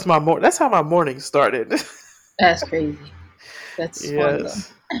was my morning. That's how my morning started. That's crazy. That's fun though.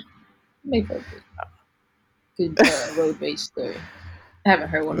 Yes, Make for a good road rage story. I haven't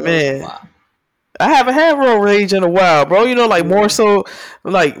heard one of those in a man. while. I haven't had road rage in a while, bro. You know, like more Yeah. so,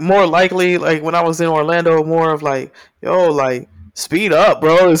 like more likely, like when I was in Orlando, more of like, yo, like speed up,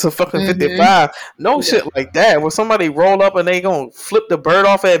 bro. It's a fucking Mm-hmm. 55. No Yeah. shit like that. When somebody roll up and they gonna flip the bird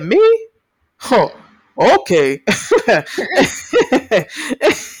off at me, huh? Yeah. Okay,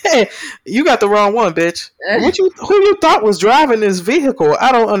 you got the wrong one, bitch. Who you thought was driving this vehicle?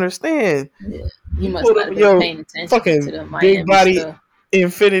 I don't understand. Yeah. You You must pulled not up have in been your paying attention to fucking the big Miami body stuff.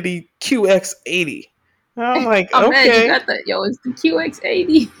 Infinity QX80. I'm like, Oh man, you okay. got that. Yo, it's the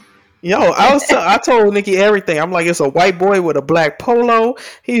QX80. Yo, I told Nikki everything. I'm like, it's a white boy with a black polo.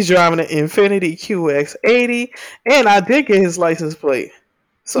 He's driving an Infinity QX80, and I did get his license plate.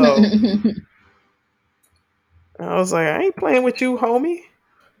 So I was like, I ain't playing with you, homie.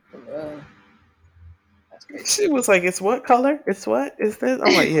 uh, that's crazy. She was like, it's what color? It's what? Is this?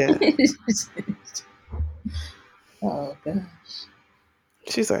 I'm like, yeah. Oh god.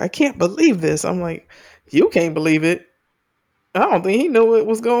 She's like, I can't believe this. I'm like, you can't believe it. I don't think he knew what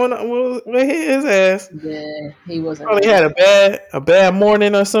was going on with his ass. Yeah, he wasn't Probably had ready. a bad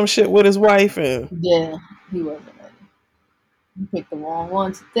morning or some shit with his wife, and Yeah, he wasn't ready. You picked the wrong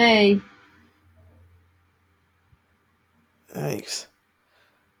one today. thanks.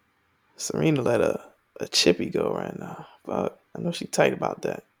 Serena let a chippy go right now. But I know she tight about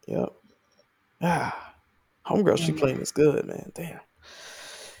that. Yep. Ah, homegirl, she Mm. playing this good, man. Damn.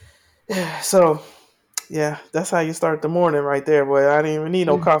 Yeah. So yeah, that's how you start the morning right there, boy. I didn't even need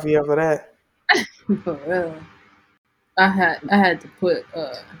no coffee after that. For real. I had to put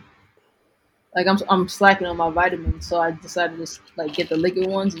like I'm slacking on my vitamins, so I decided to like get the liquid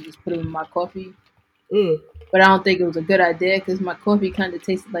ones and just put them in my coffee. Mm. But I don't think it was a good idea because my coffee kind of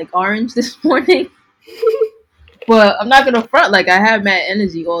tasted like orange this morning. But I'm not gonna front. Like I had mad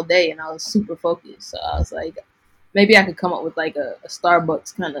energy all day, and I was super focused. So I was like, maybe I could come up with like a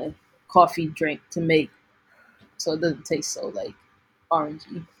Starbucks kind of coffee drink to make, so it doesn't taste so like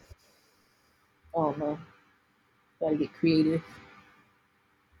orangey. I don't know. Gotta get creative.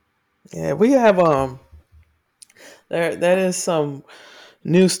 Yeah, we have there that is some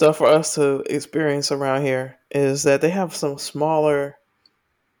new stuff for us to experience around here. Is that they have some smaller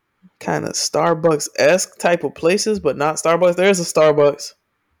kind of Starbucks esque type of places, but not Starbucks. There's a Starbucks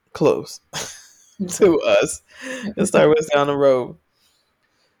close to us. The Starbucks down the road.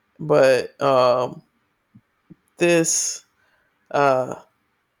 But this uh,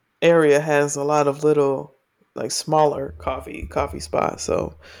 area has a lot of little like smaller coffee spots.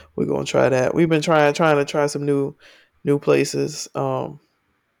 So we're gonna try that. We've been trying to try some new places,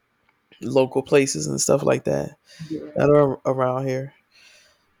 local places and stuff like that Yeah. that are around here.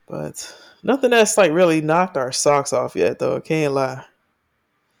 But nothing that's like really knocked our socks off yet, though. I can't lie.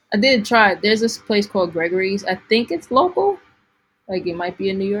 I did try. There's this place called Gregory's. I think it's local. Like it might be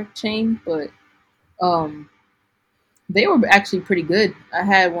a New York chain, but um, they were actually pretty good. I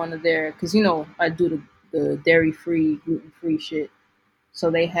had one of their because I do the dairy free, gluten free shit. So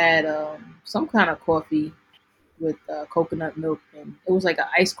they had some kind of coffee with coconut milk, and it was like an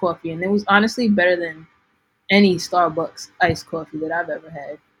iced coffee, and it was honestly better than any Starbucks iced coffee that I've ever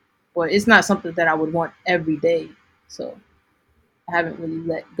had. But it's not something that I would want every day. So I haven't really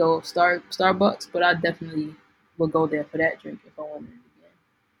let go of Starbucks, but I definitely will go there for that drink if I wanted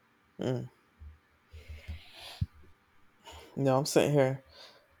it Mm. No, I'm sitting here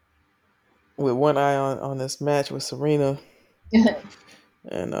with one eye on this match with Serena, again.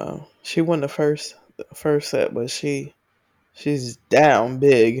 and she won the first set, but she's down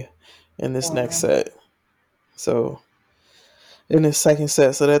big in this Oh next no. set. So in this second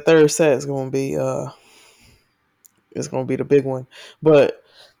set, so that third set is gonna be the big one. But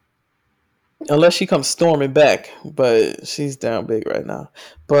unless she comes storming back, but she's down big right now.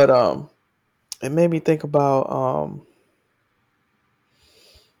 But it made me think about um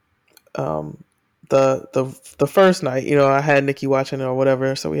the first night. I had Nikki watching it or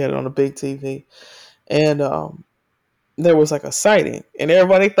whatever, so we had it on a big TV, and there was like a sighting, and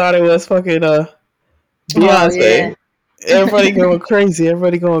everybody thought it was fucking Oh yeah. Beyonce. Everybody going crazy.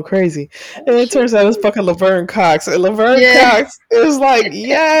 Oh And it shit. turns out it's fucking Laverne Cox. And Laverne Yeah. Cox is like,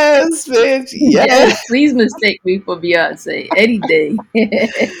 yes, bitch, Yes. yes. Please mistake me for Beyonce any day.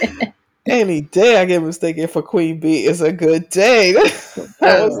 Any day I get mistaken for Queen Bee is a good day.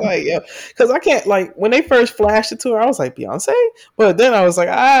 I was Oh, like, yo, because I can't, like, when they first flashed it to her, I was like, Beyonce? But then I was like,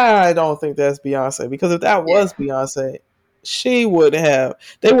 I don't think that's Beyonce. Because if that yeah. was Beyonce, they would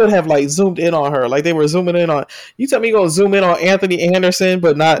have, like, zoomed in on her. Like, they were zooming in on, you tell me you're going to zoom in on Anthony Anderson,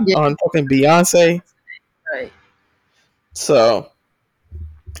 but not Yeah. on fucking Beyonce? Right. So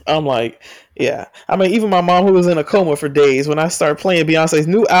I'm like, yeah. I mean, even my mom, who was in a coma for days, when I started playing Beyonce's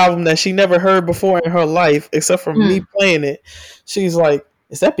new album that she never heard before in her life, except for me Mm. playing it, she's like,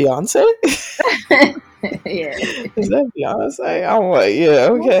 "Is that Beyonce? Yeah. Is that Beyonce?" I'm like, "Yeah,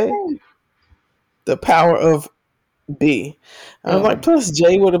 okay." Okay. The power of B. I'm like, Oh, plus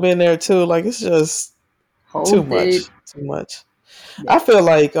Jay would have been there too. Like, it's just too Hove did. much, too much. Yeah. I feel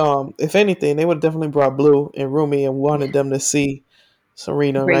like, if anything, they would have definitely brought Blue and Rumi and wanted Yeah. them to see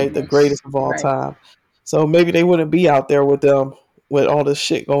Serena, right? The Greatness. greatest of all Right. time. So maybe they wouldn't be out there with them with all this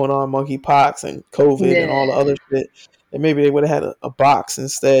shit going on, monkeypox and COVID and all the Yeah. other shit. And maybe they would have had a box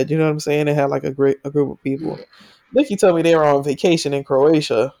instead. You know what I'm saying? They had like a group of people. Yeah. Nikki told me they were on vacation in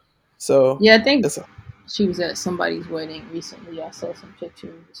Croatia. So Yeah. I think it's she was at somebody's wedding recently. I saw some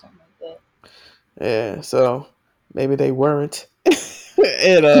pictures or something like yeah, so maybe they weren't. and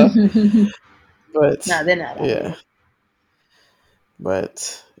that. Nah, but they're not out yeah. here.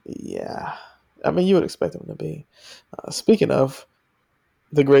 But yeah. I mean you would expect them to be. Speaking of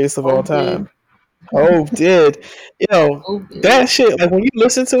the greatest of all Hove did. time. Hope did. Hove did. That shit, like when you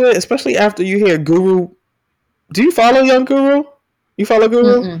listen to it, especially after you hear Guru. Do you follow Young Guru? You follow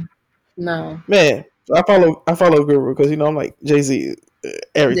Guru? Mm-mm. No. Man, I follow Guru because I'm like Jay-Z, Yeah.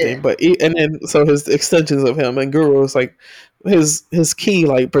 everything. But and then so his extensions of him and Guru is like his key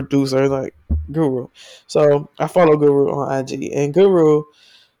like producer like Guru. So I follow Guru on IG and Guru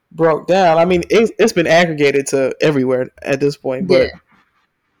broke down. I mean, it's been aggregated to everywhere at this point, Yeah.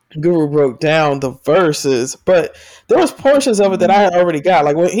 but Guru broke down the verses, but there was portions of it that I had already got.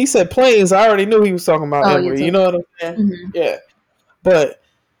 Like when he said planes, I already knew he was talking about Oh, you Emory. You told. know what I'm saying? Mm-hmm. Yeah. But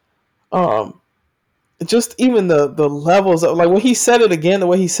um just even the levels of like when he said it again, the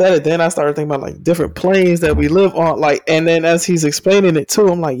way he said it, then I started thinking about like different planes that we live on. Like and then as he's explaining it too,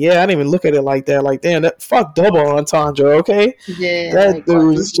 I'm like, yeah, I didn't even look at it like that. Like, damn, that fuck double entendre, okay? Yeah, That like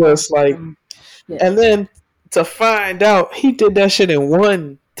dude is quadruple. just like Yeah. and then to find out he did that shit in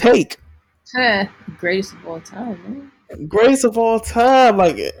one take. Greatest of all time, Greatest of all time.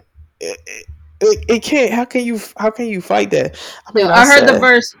 Like it can't. How can you fight that? I man. mean, Yo, I I heard the said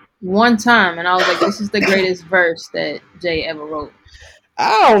verse one time and I was like, this is the greatest verse that Jay ever wrote.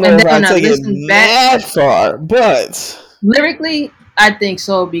 I don't know And if then I when I take it listened back, that far, but lyrically, I think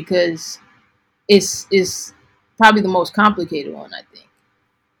so because it's probably the most complicated one, I think.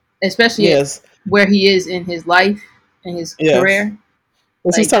 Especially at yes, where he is in his life and his yes. career.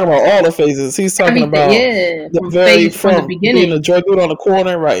 Because he's Like talking about all the phases. He's talking everything, about yeah. the From very phase from the from being a beginning. drug dude on the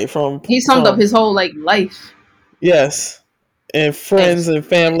corner, right? He summed up his whole like life. Yes, and And friends and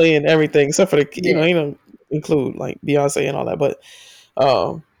family and everything, except for the yeah, you know include like Beyonce and all that. But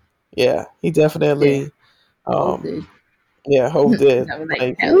um, yeah, he yeah, definitely both um, did. yeah, Hove did I was like,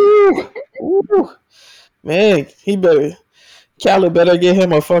 like Kelly. woo, man, he better Khaled better get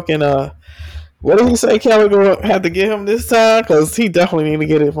him a fucking what did he say Khaled gonna have to get him this time? Because he definitely need to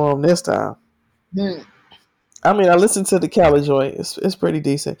get it for him this time. Hmm. I mean, I listened to the Khaled joint. It's pretty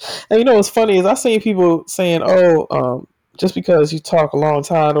decent. And you know what's funny is I seen people saying, "Oh, just because you talk a long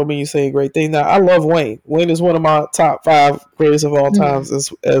time don't mean you say great things." Now, I love Wayne. Wayne is one of my top 5 greatest of all Hmm. times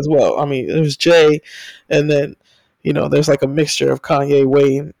as well. I mean, there's Jay, and then there's like a mixture of Kanye,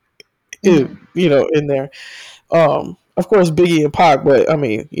 Wayne, Hmm. in there. Of course, Biggie and Pac, but I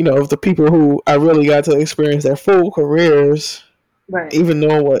mean, of the people who I really got to experience their full careers, Right. even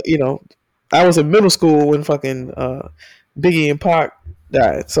knowing what I was in middle school when fucking Biggie and Pac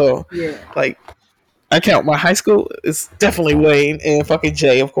died. So, Yeah. like, I count my high school. It's definitely Wayne and fucking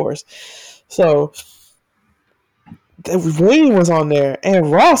Jay, of course. So, Wayne was on there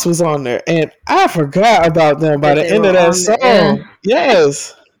and Ross was on there, and I forgot about them by That the they end were of that on the song.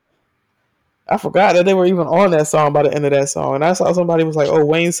 Yes. I forgot that they were even on that song by the end of that song. And I saw somebody was like, "Oh,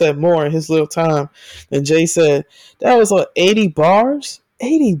 Wayne said more in his little time than Jay said." That was like 80 bars?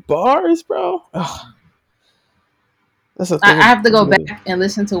 80 bars, bro? Ugh, that's the I thing have to go about it. back and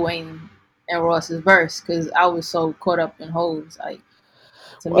listen to Wayne and Ross's verse because I was so caught up in hoes. Like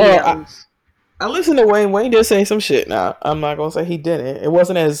to me, Well, that I, was I listened to Wayne. Wayne did say some shit. Now I'm not gonna say he didn't. It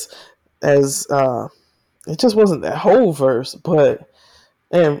wasn't as it just wasn't that whole verse. But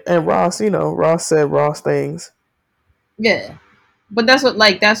and Ross, Ross said Ross things. yeah. But that's what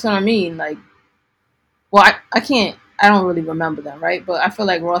I mean. Like, well, I can't. I don't really remember them, right? But I feel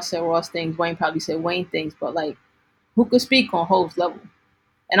like Ross said Ross things. Wayne probably said Wayne things. But like, who could speak on Hove's level?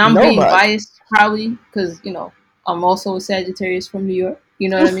 And I'm being Nobody. biased probably because I'm also a Sagittarius from New York. You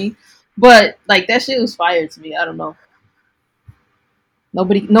know what I mean? But like that shit was fire to me. I don't know.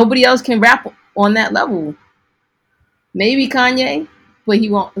 Nobody else can rap on that level. Maybe Kanye, but he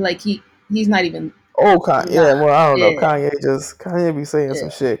won't. Like he's not even. Oh, Nah. yeah. Well, I don't know. Yeah. Kanye be saying some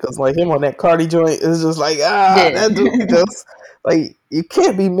Yeah. shit because like him on that Cardi joint is just like Yeah. that dude he just like you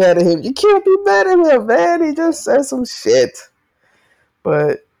can't be mad at him. You can't be mad at him, man. He just said some shit.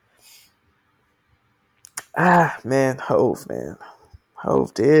 But man,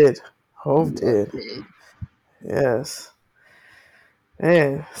 Hove did. Hove did. Yes.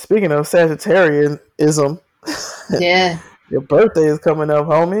 Man, speaking of Sagittarianism, Yeah. your birthday is coming up,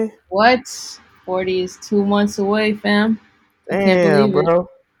 homie. What? 40 is 2 months away, fam. I can't Damn, believe it. bro.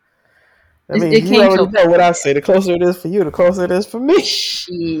 That means It you came already so know fast. what I say. The closer it is for you, the closer it is for me.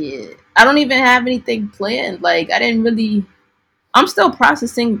 Shit. I don't even have anything planned. Like I didn't really. I'm still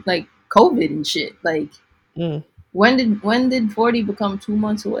processing like COVID and shit. Like Mm, when did 40 become 2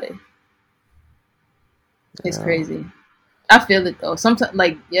 months away? It's yeah. crazy. I feel it though. Sometimes,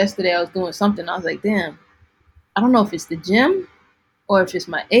 like yesterday, I was doing something. I was like, damn. I don't know if it's the gym or if it's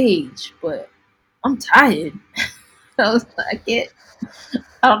my age, but I'm tired. I was like, I can't.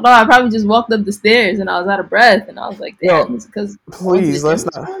 I don't know. I probably just walked up the stairs and I was out of breath, and I was like, Yo, damn, it's because going to the please gym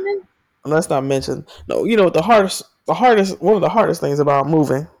this morning. let's not mention. No, one of the hardest things about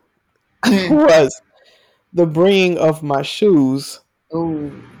moving Mm. was the bringing of my shoes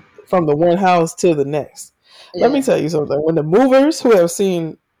Oh, from the one house to the next. Let me yeah. tell you something. When the movers who have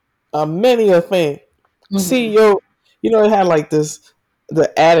seen many a thing Hmm. see it had like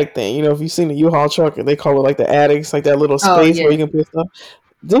the attic thing. If you've seen the U-Haul truck, they call it like the attics, like that little Oh, space where yeah. you can put stuff.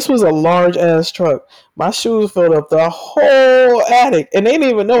 This was a large ass truck. My shoes filled up the whole attic, and they didn't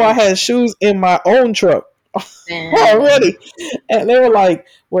even know I had shoes in my own truck Damn. already. And they were like,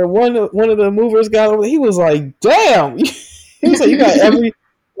 when one of the movers got over, he was like, "Damn!" He was like, "You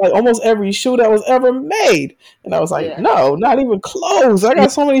got almost every shoe that was ever made." And I was like, Yeah. "No, not even close. I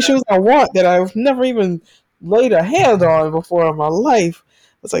got so many shoes I want that I've never even laid a hand on before in my life."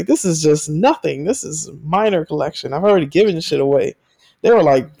 It's like this is just nothing. This is minor collection. I've already given shit away. They were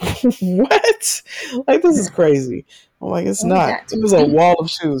like, "What? Like this is crazy." I'm like, "It's Only not. got It two was a feet. wall of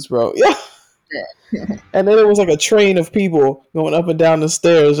shoes, bro." Yeah. Yeah. And then it was like a train of people going up and down the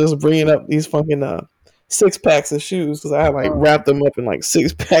stairs, just bringing up these fucking 6 packs of shoes because I had like Oh, wrapped them up in like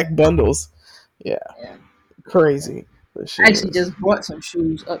 6 pack bundles. Yeah, yeah. crazy. The I shit actually was. just brought some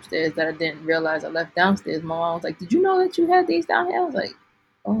shoes upstairs that I didn't realize I left downstairs. My mom was like, "Did you know that you had these down here?" I was like,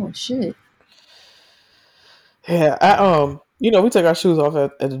 "Oh shit." Yeah, we took our shoes off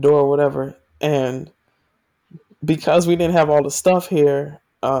at the door or whatever, and because we didn't have all the stuff here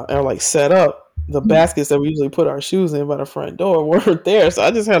or like set up, the baskets that we usually put our shoes in by the front door weren't there. So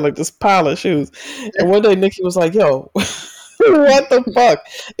I just had like this pile of shoes. And one day Nikki was like, "Yo, what the fuck?"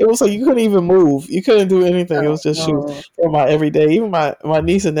 It was like you couldn't even move. You couldn't do anything. It was just shoes No. for my everyday. Even my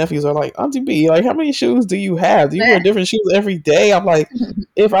niece and nephews are like, "Auntie B, like how many shoes do you have? Do you wear different shoes every day?" I'm like,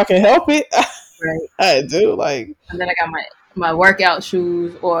 if I can help it, Right. I do. Like, And then I got my workout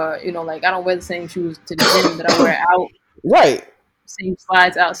shoes, or like I don't wear the same shoes to the gym that I wear out. right. Same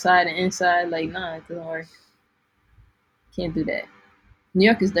slides outside and inside. Like, nah, it doesn't work. Can't do that. New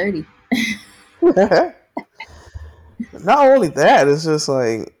York is dirty. Not only that, it's just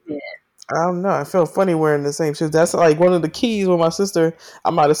like Yeah. I don't know. I feel funny wearing the same shoes. That's like one of the keys with my sister. I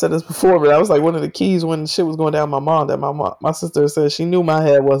might have said this before, but that was like one of the keys when shit was going down my mom. That my sister said she knew my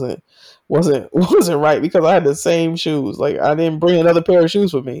head wasn't right because I had the same shoes. Like I didn't bring another pair of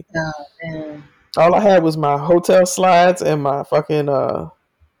shoes with me. Oh, man. All I had was my hotel slides and my fucking um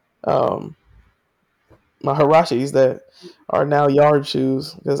my Hirashis that are now yard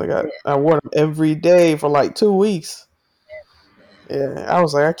shoes because I wore them every day for like 2 weeks. Yeah, I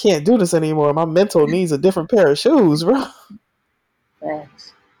was like, I can't do this anymore. My mental needs a different pair of shoes, bro.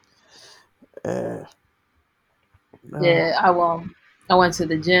 Thanks. Yeah. Yeah, I went to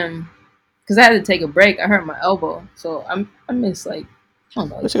the gym because I had to take a break. I hurt my elbow, so I missed like I don't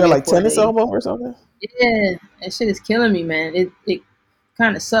know, like But you got 3 or like 4 tennis days. elbow or something? Yeah, that shit is killing me, man. It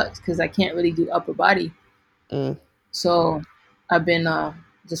kind of sucks because I can't really do upper body. Mm. So I've been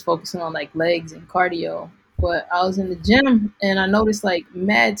just focusing on like legs and cardio. But I was in the gym and I noticed like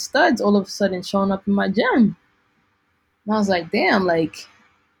mad studs all of a sudden showing up in my gym. And I was like, damn, like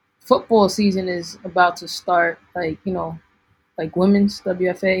football season is about to start. Like, like women's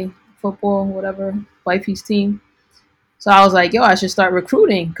WFA football, whatever, wifey's team. So I was like, yo, I should start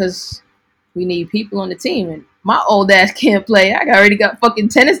recruiting because we need people on the team. And my old ass can't play. I already got fucking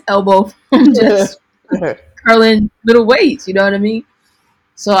tennis elbow from just curling little weights. You know what I mean?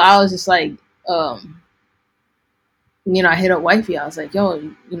 So I was just like, I hit up wifey. I was like, yo,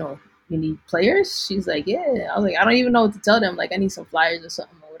 you need players? She's like, yeah. I was like, I don't even know what to tell them. Like, I need some flyers or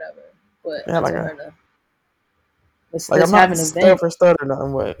something or whatever. But Yeah, I like told her to let's I'm have not an stutter event. for stutter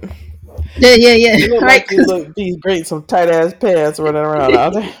nothing, but Yeah. you look Right? like you look be great some tight ass pants running around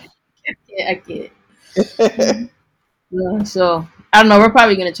out there. Yeah, I can't. Yeah, so I don't know. We're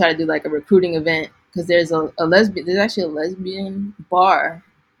probably gonna try to do like a recruiting event because there's a lesbian. There's actually a lesbian bar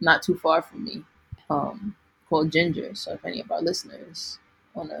not too far from me, called Ginger. So if any of our listeners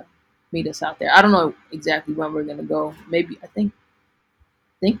wanna meet us out there, I don't know exactly when we're gonna go. Maybe I think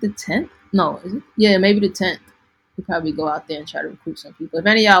the 10th. No, is it? Yeah, maybe the 10th. We'll probably go out there and try to recruit some people. If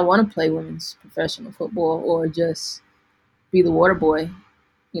any of y'all want to play women's professional football or just be the water boy,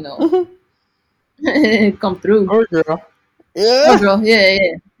 you know, come through. Or girl. Oh, Yeah. girl,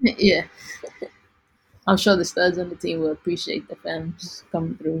 yeah. I'm sure the studs on the team will appreciate the femmes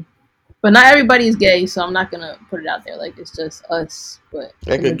coming through. But not everybody is gay, so I'm not gonna put it out there like it's just us. But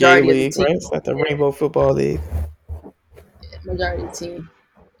the Like a gay majority of the league, team, right? It's like the yeah, Rainbow Football League. majority of the team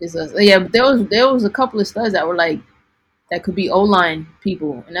is us. Yeah, but there was a couple of studs that were like that could be O line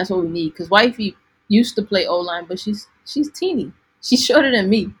people, and that's what we need. Because wifey used to play O line, but she's teeny. She's shorter than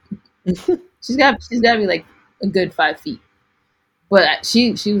me. She's got to be like a good 5 feet. But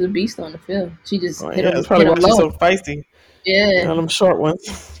she was a beast on the field. She just Oh hit yeah, him that's probably hit why him she's low. so feisty. You Yeah, know them short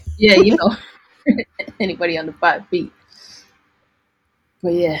ones. yeah, anybody under 5 feet.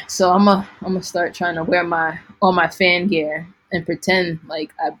 But yeah, so I'm gonna start trying to wear all my fan gear and pretend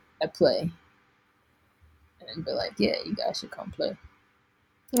like I play and be like, yeah, you guys should come play,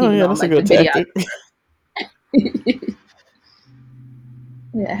 Oh even yeah, though I'm that's a like the good tactic. videographer.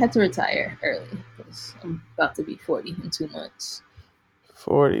 Yeah, I had to retire early because I'm about to be 40 in 2 months.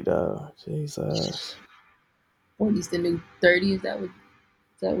 40 though. Jesus. 40's the new 30. Is that what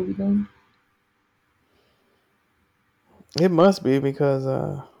we're doing? It must be because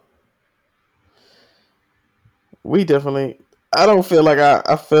we definitely I don't feel like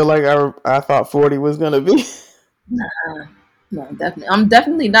I feel like I thought 40 was gonna be. Nah, no, definitely. I'm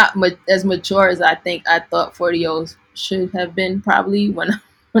definitely not as mature as I think I thought 40-year-olds should have been. Probably when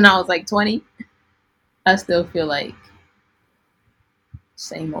when I was like 20, I still feel like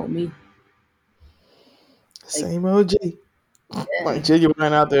same old me. Like, Same OG. Like yeah,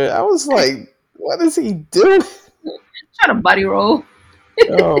 Genuine out there. I was like, what is he doing? trying to body roll.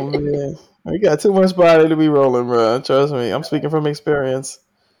 Oh man. We got too much body to be rolling, bro. Trust me. I'm speaking from experience.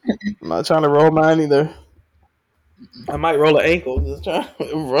 I'm not trying to roll mine either. I might roll an ankle. Just trying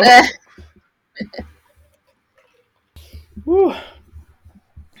to roll. Whew.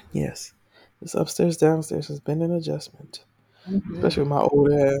 Yes. This upstairs downstairs has been an adjustment. Mhm. Especially with my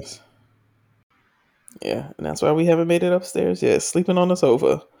old ass. Yeah, and that's why we haven't made it upstairs yet. Sleeping on the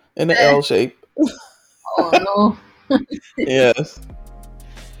sofa in the L shape. Oh no. Yes.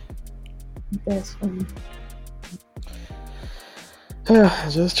 That's funny.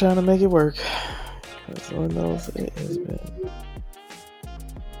 Just trying to make it work. Lord knows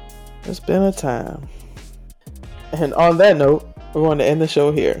it's been a time. And on that note, we're going to end the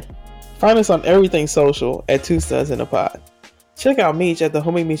show here. Find us on everything social at Two Studs in a Pod. Check out Meech at the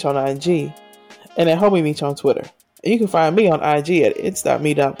Homie Meech on IG and at Homie Meech on Twitter. And you can find me on IG at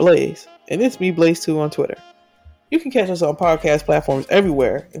its.me.blaze and it's me Blaze2 on Twitter. You can catch us on podcast platforms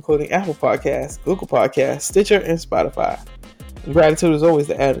everywhere, including Apple Podcasts, Google Podcasts, Stitcher, and Spotify. And gratitude is always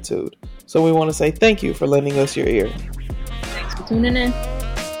the attitude. So we want to say thank you for lending us your ear. Thanks for tuning in.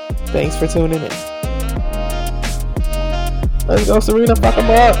 Thanks for tuning in. Let's go, Serena. Fuck 'em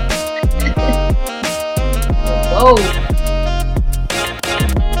up. Whoa.